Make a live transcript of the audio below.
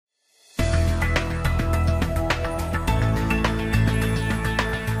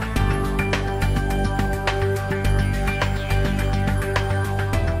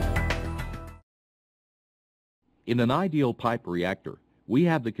In an ideal pipe reactor, we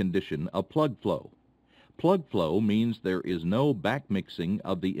have the condition of plug flow. Plug flow means there is no backmixing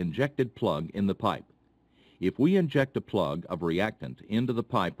of the injected plug in the pipe. If we inject a plug of reactant into the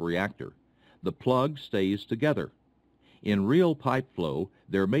pipe reactor, the plug stays together. In real pipe flow,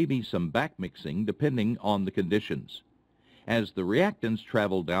 there may be some backmixing depending on the conditions. As the reactants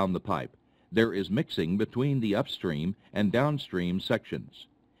travel down the pipe, there is mixing between the upstream and downstream sections.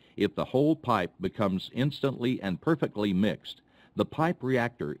 If the whole pipe becomes instantly and perfectly mixed, the pipe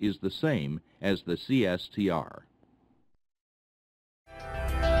reactor is the same as the CSTR.